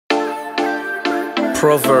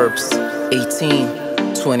Proverbs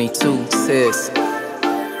 18:22 says,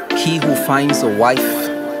 "He who finds a wife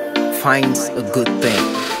finds a good thing."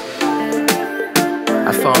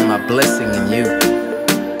 I found my blessing in you,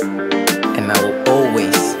 and I will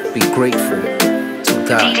always be grateful to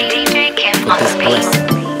God for this blessing.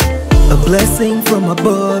 A blessing from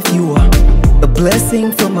above you are. A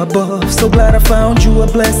blessing from above. So glad I found you. A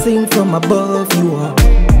blessing from above you are.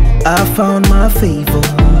 I found my favor.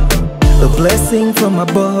 A blessing from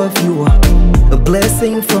above you are. A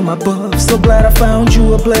blessing from above. So glad I found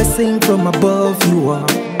you. A blessing from above you are.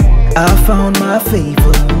 I found my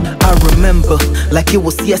favor. I remember like it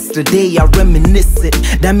was yesterday. I reminisce it.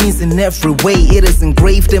 That means in every way it is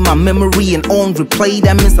engraved in my memory and on replay.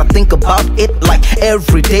 That means I think about it like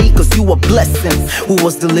every day. Cause you a blessing who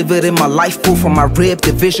was delivered in my life, pulled from my rib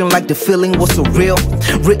division like the feeling was surreal.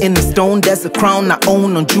 Written in stone, there's a crown I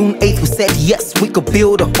own. On June 8th we said yes, we could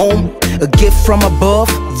build a home. A gift from above,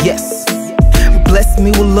 yes. You blessed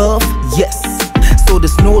me with love, yes. So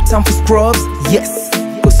there's no time for scrubs, yes.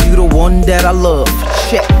 Cause you the one that I love,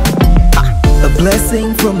 check. A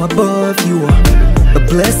blessing from above you are. A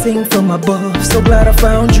blessing from above. So glad I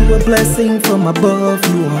found you. A blessing from above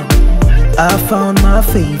you are. I found my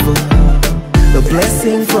favor. A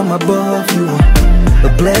blessing from above you are.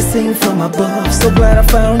 A blessing from above. So glad I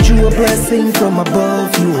found you. A blessing from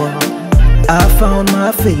above you are. I found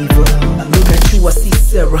my favor. Look at you, I see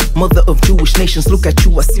Sarah, mother of Jewish nations. Look at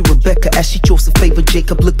you, I see Rebecca as she chose to favor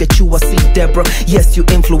Jacob. Look at you, I see Deborah. Yes, you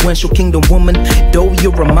influential kingdom woman, though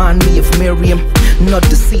you remind me of Miriam. Not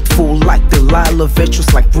deceitful like Delilah,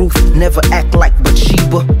 virtuous like Ruth, never act like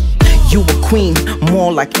Bathsheba. You a queen,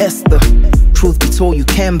 more like Esther. Truth be told, you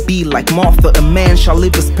can be like Martha. A man shall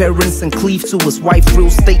leave his parents and cleave to his wife. Real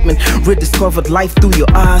statement, rediscovered life through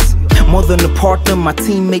your eyes. More than a partner, my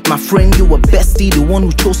teammate, my friend. You a bestie, the one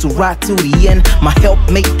who chose to ride to the end. My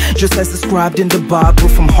helpmate, just as described in the Bible.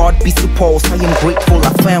 From heartbeats to pulse, I am grateful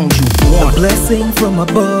I found you. One. A blessing from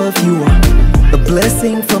above you are. A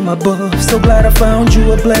blessing from above. So glad I found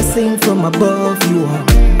you. A blessing from above you are.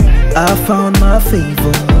 I found my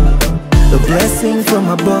favor. A blessing from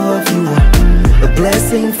above you are. A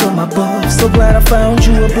blessing from above. So glad I found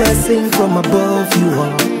you. A blessing from above you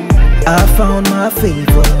are. I found my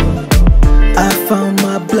favor. I found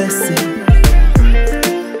my blessing.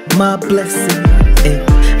 My blessing, eh.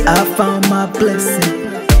 I found my blessing.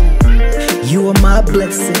 You are my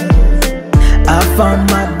blessing. I found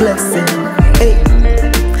my blessing, eh.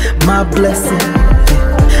 My blessing,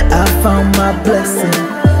 eh. I found my blessing.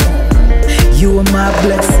 You are my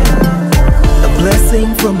blessing. A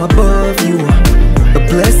blessing from above you are. A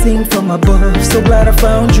blessing from above. So glad I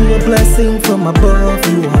found you. A blessing from above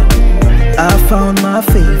you are. I found my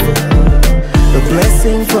favor. A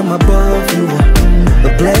blessing from above you are. A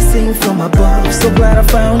blessing from above. So glad I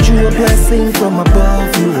found you. A blessing from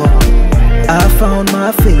above you are. I found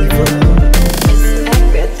my favor. It's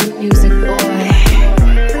Egbe, the music boy.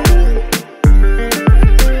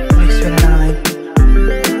 Make sure that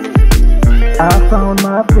I found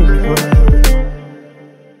my favor.